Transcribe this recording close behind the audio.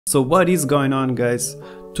So what is going on, guys?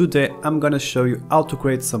 Today I'm gonna show you how to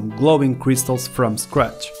create some glowing crystals from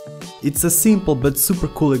scratch. It's a simple but super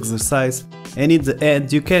cool exercise, and in the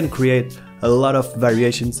end you can create a lot of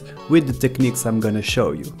variations with the techniques I'm gonna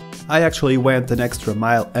show you. I actually went an extra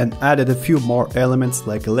mile and added a few more elements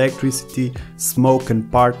like electricity, smoke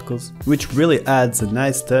and particles, which really adds a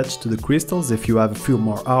nice touch to the crystals if you have a few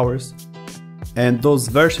more hours. And those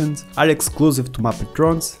versions are exclusive to my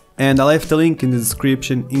patrons, and I left a link in the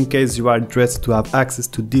description in case you are interested to have access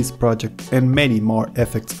to this project and many more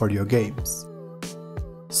effects for your games.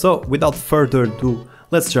 So without further ado,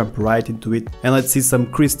 let's jump right into it and let's see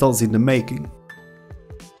some crystals in the making.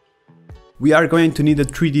 We are going to need a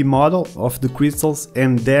 3D model of the crystals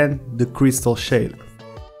and then the crystal shader.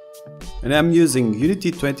 And I'm using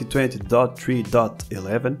Unity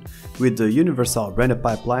 2020.3.11 with the Universal Render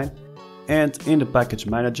Pipeline, and in the package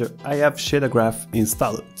manager I have Shader Graph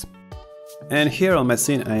installed. And here on my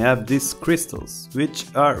scene I have these crystals, which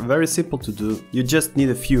are very simple to do, you just need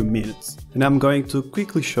a few minutes. And I'm going to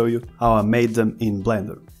quickly show you how I made them in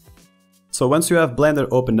Blender. So once you have Blender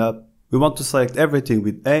opened up, we want to select everything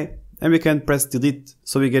with A, and we can press delete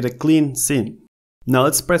so we get a clean scene. Now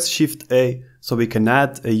let's press Shift A so we can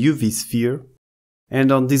add a UV sphere. And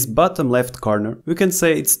on this bottom left corner, we can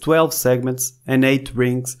say it's 12 segments and 8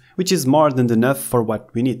 rings, which is more than enough for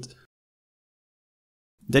what we need.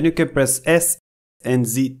 Then you can press S and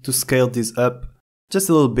Z to scale this up just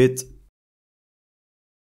a little bit.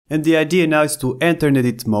 And the idea now is to enter in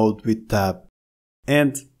edit mode with Tab.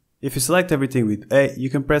 And if you select everything with A, you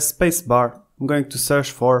can press spacebar. I'm going to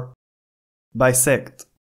search for bisect,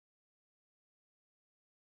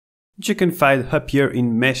 which you can find up here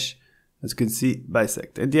in mesh. As you can see,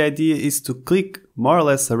 bisect. And the idea is to click more or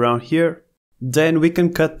less around here. Then we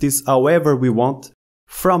can cut this however we want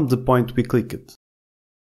from the point we click it.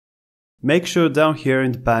 Make sure down here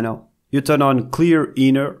in the panel you turn on clear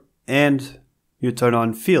inner and you turn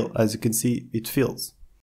on fill. As you can see, it fills.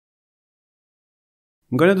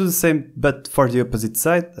 I'm gonna do the same but for the opposite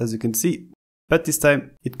side, as you can see, but this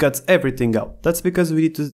time it cuts everything out. That's because we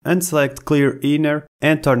need to unselect clear inner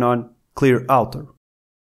and turn on clear outer.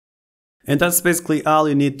 And that's basically all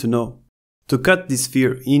you need to know to cut this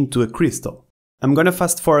sphere into a crystal. I'm gonna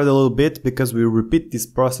fast forward a little bit because we repeat this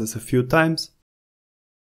process a few times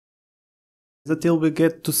until we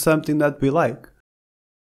get to something that we like.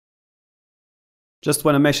 Just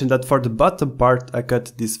wanna mention that for the bottom part I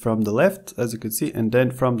cut this from the left, as you can see, and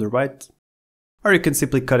then from the right. Or you can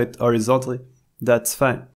simply cut it horizontally, that's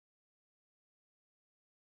fine.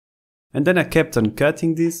 And then I kept on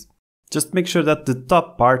cutting this. Just make sure that the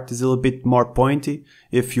top part is a little bit more pointy.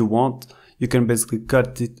 If you want, you can basically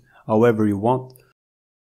cut it however you want.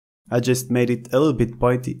 I just made it a little bit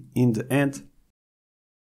pointy in the end.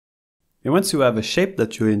 And once you have a shape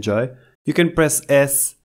that you enjoy, you can press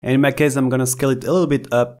S, and in my case I'm gonna scale it a little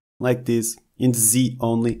bit up, like this, in the Z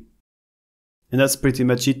only. And that's pretty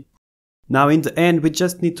much it. Now in the end we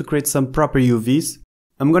just need to create some proper UVs.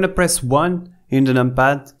 I'm gonna press 1 in the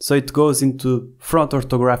numpad, so it goes into front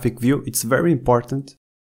orthographic view, it's very important.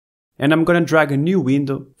 And I'm gonna drag a new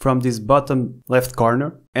window from this bottom left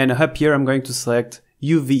corner, and up here I'm going to select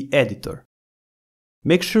UV editor.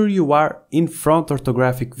 Make sure you are in front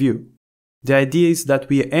orthographic view. The idea is that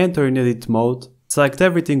we enter in edit mode, select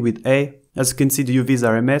everything with A, as you can see the UVs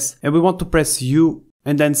are a mess, and we want to press U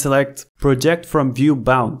and then select project from view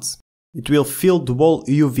bounds. It will fill the whole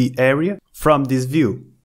UV area from this view.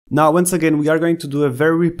 Now once again we are going to do a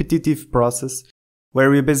very repetitive process where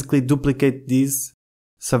we basically duplicate this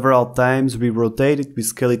several times, we rotate it, we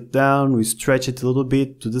scale it down, we stretch it a little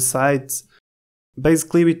bit to the sides.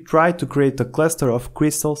 Basically we try to create a cluster of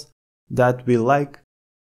crystals that we like.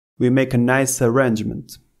 We make a nice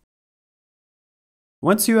arrangement.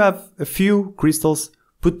 Once you have a few crystals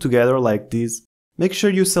put together like this, make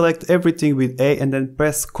sure you select everything with A and then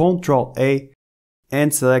press Ctrl A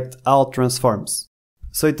and select all transforms.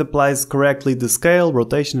 So it applies correctly the scale,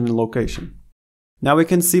 rotation and location. Now we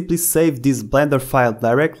can simply save this Blender file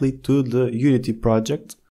directly to the Unity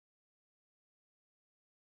project.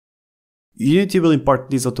 Unity will import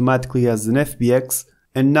this automatically as an FBX,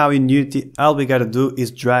 and now in Unity all we gotta do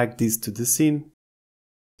is drag this to the scene.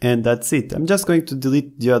 And that's it. I'm just going to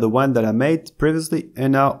delete the other one that I made previously,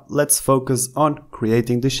 and now let's focus on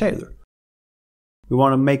creating the shader. We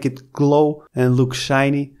want to make it glow and look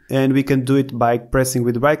shiny, and we can do it by pressing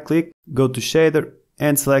with right click, go to shader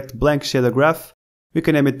and select blank shader graph. We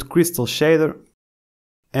can name it crystal shader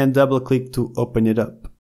and double click to open it up.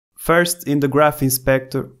 First in the graph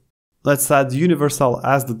inspector, let's add universal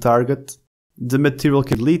as the target the material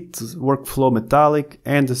can delete, workflow metallic,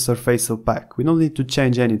 and the surface opaque. We don't need to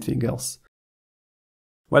change anything else.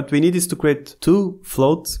 What we need is to create two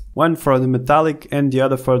floats, one for the metallic and the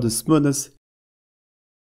other for the smoothness,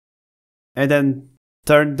 and then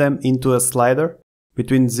turn them into a slider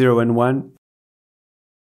between 0 and 1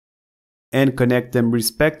 and connect them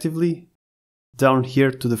respectively down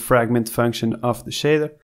here to the fragment function of the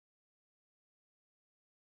shader.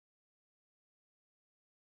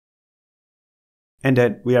 And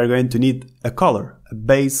then we are going to need a color, a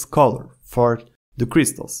base color for the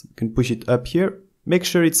crystals. You can push it up here. Make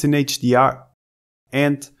sure it's in HDR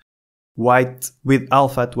and white with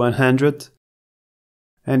alpha at 100,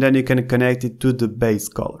 and then you can connect it to the base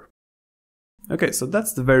color. Okay, so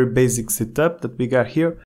that's the very basic setup that we got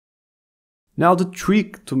here. Now the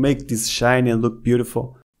trick to make this shine and look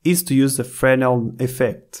beautiful is to use the Fresnel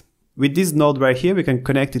effect. With this node right here, we can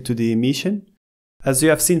connect it to the emission. As you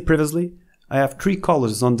have seen previously, I have three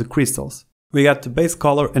colors on the crystals. We got the base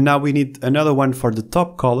color, and now we need another one for the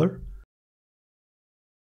top color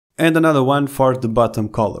and another one for the bottom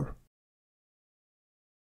color.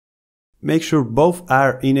 Make sure both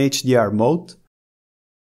are in HDR mode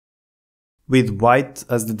with white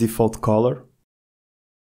as the default color.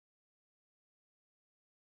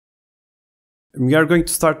 We are going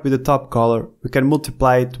to start with the top color. We can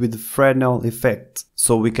multiply it with the Fresnel effect,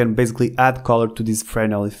 so we can basically add color to this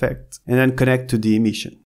Fresnel effect and then connect to the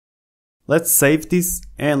emission. Let's save this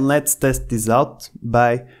and let's test this out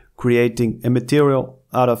by creating a material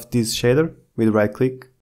out of this shader with right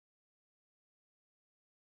click.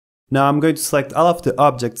 Now I'm going to select all of the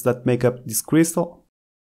objects that make up this crystal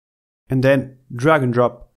and then drag and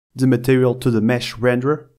drop the material to the mesh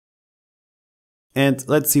renderer. And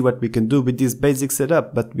let's see what we can do with this basic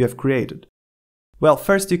setup that we have created. Well,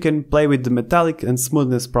 first you can play with the metallic and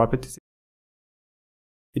smoothness properties.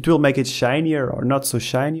 It will make it shinier or not so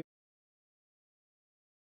shiny.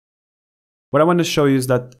 What I want to show you is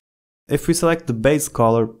that if we select the base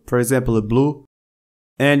color, for example a blue,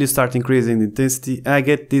 and you start increasing the intensity, I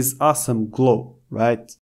get this awesome glow,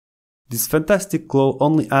 right? This fantastic glow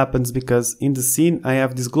only happens because in the scene I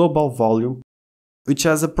have this global volume, which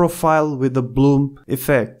has a profile with a bloom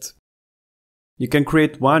effect. You can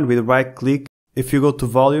create one with right click. If you go to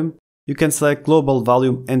volume, you can select global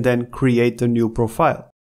volume and then create a new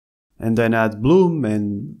profile. And then add bloom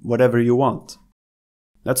and whatever you want.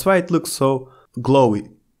 That's why it looks so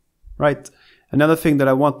glowy, right? Another thing that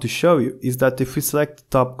I want to show you is that if we select the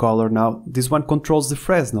top color now, this one controls the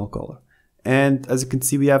Fresnel color. And as you can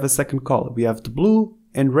see, we have a second color. We have the blue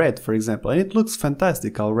and red, for example, and it looks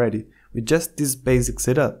fantastic already with just this basic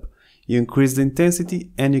setup. You increase the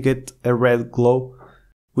intensity and you get a red glow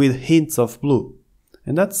with hints of blue.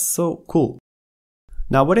 And that's so cool.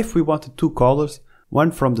 Now, what if we wanted two colors,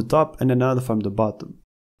 one from the top and another from the bottom?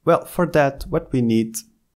 Well, for that, what we need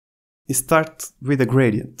is start with a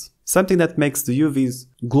gradient. Something that makes the UVs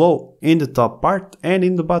glow in the top part and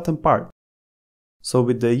in the bottom part. So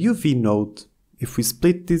with the UV node, if we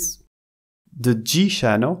split this, the G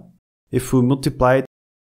channel, if we multiply it,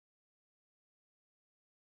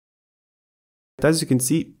 as you can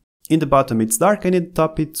see, in the bottom it's dark and in the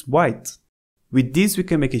top it's white. With this we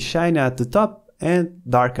can make it shiny at the top and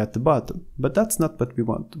dark at the bottom. But that's not what we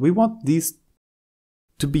want. We want this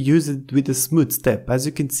to be used with a smooth step. As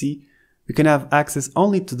you can see, we can have access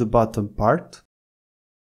only to the bottom part.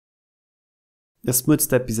 The smooth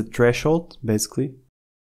step is a threshold, basically.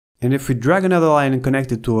 And if we drag another line and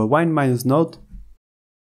connect it to a Y- node,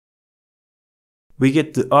 we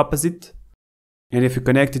get the opposite. And if you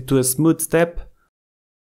connect it to a smooth step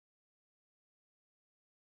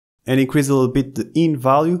and increase a little bit the in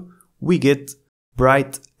value, we get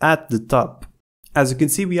bright at the top. As you can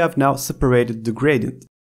see, we have now separated the gradient,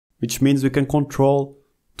 which means we can control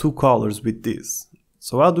two colors with this.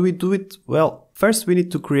 So how do we do it? Well, first we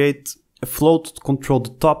need to create a float to control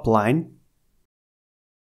the top line.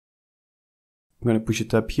 I'm going to push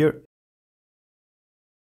it up here.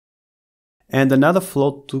 And another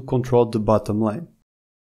float to control the bottom line.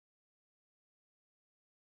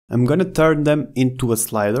 I'm going to turn them into a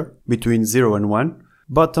slider between 0 and 1.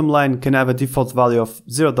 Bottom line can have a default value of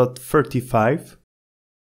 0.35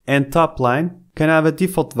 and top line can have a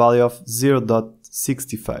default value of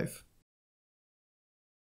 0.65.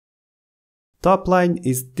 Top line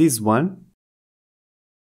is this one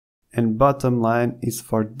and bottom line is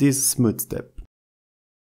for this smooth step.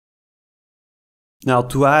 Now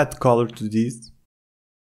to add color to this,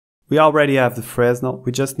 we already have the Fresnel,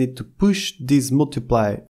 we just need to push this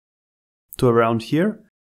multiply to around here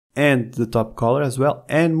and the top color as well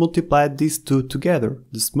and multiply these two together,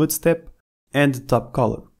 the smooth step and the top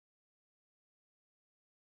color.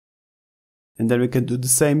 And then we can do the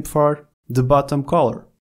same for the bottom color.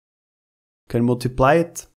 Can multiply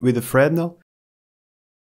it with the Fresnel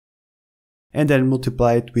and then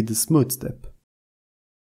multiply it with the smooth step.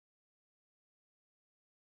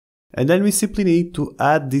 And then we simply need to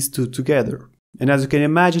add these two together. And as you can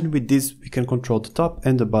imagine, with this we can control the top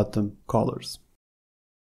and the bottom colors.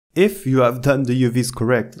 If you have done the UVs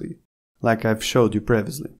correctly, like I've showed you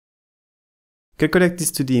previously. You can connect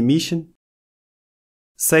this to the emission,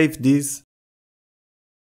 save this,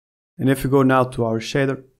 and if you go now to our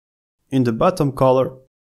shader, in the bottom color,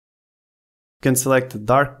 you can select the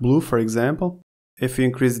dark blue, for example. If you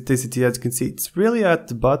increase the intensity, as you can see, it's really at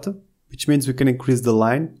the bottom, which means we can increase the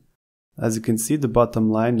line. As you can see, the bottom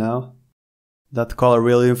line now, that color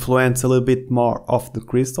will influence a little bit more of the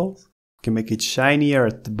crystals. You can make it shinier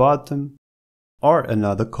at the bottom, or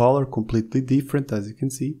another color completely different, as you can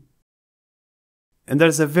see. And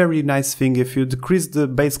there's a very nice thing: if you decrease the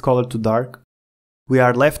base color to dark, we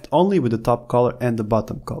are left only with the top color and the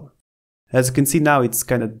bottom color. As you can see now, it's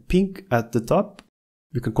kind of pink at the top.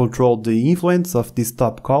 We can control the influence of this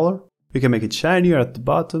top color. We can make it shinier at the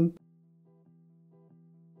bottom.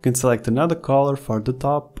 You can select another color for the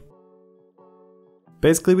top.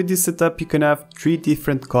 Basically, with this setup you can have 3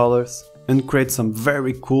 different colors and create some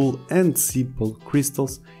very cool and simple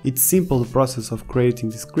crystals. It's simple, the process of creating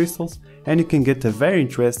these crystals, and you can get a very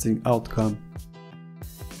interesting outcome.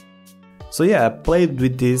 So yeah, I played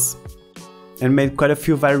with this and made quite a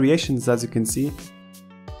few variations, as you can see.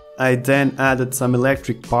 I then added some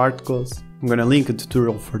electric particles. I'm gonna link a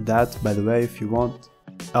tutorial for that, by the way, if you want.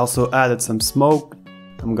 I also added some smoke.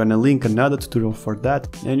 I'm gonna link another tutorial for that,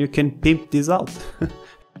 and you can pimp this out.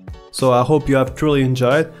 So I hope you have truly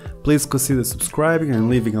enjoyed. Please consider subscribing and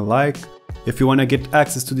leaving a like. If you wanna get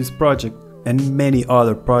access to this project and many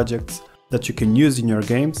other projects that you can use in your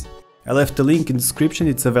games, I left the link in the description.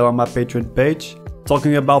 It's available on my Patreon page.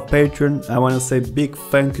 Talking about Patreon, I wanna say big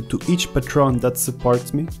thank you to each patron that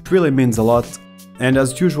supports me. It really means a lot. And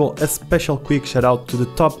as usual, a special quick shout out to the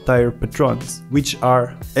top tier patrons, which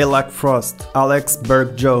are Elak Frost, Alex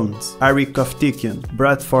Berg-Jones, Ari Koftikian,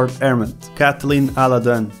 Bradford Hermant, Kathleen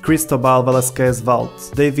Aladan, Cristobal Velasquez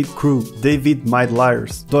Valtz, David Krug, David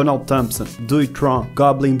Midliers, Donald Thompson, Dewey Tron,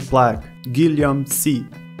 Goblin Plague, Guillaume C,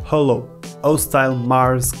 Hello, Hostile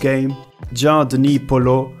Mars Game, Jean Denis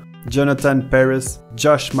Polo, Jonathan Perez,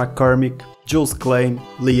 Josh McCormick, Jules Klein,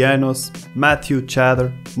 Lianos, Matthew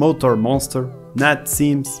Chatter, Motor Monster, Nat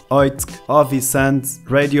Sims, Oitsk, Ovi Sands,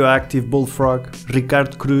 Radioactive Bullfrog,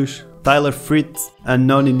 Ricard Cruz, Tyler Fritz,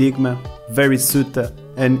 Unknown Enigma, Very Suta,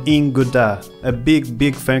 and Inguda. A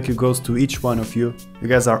big thank you goes to each one of you. You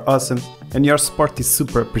guys are awesome, and your support is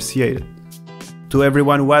super appreciated. To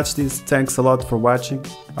everyone who watched this, thanks a lot for watching.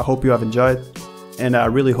 I hope you have enjoyed, and I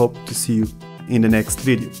really hope to see you in the next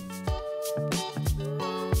video.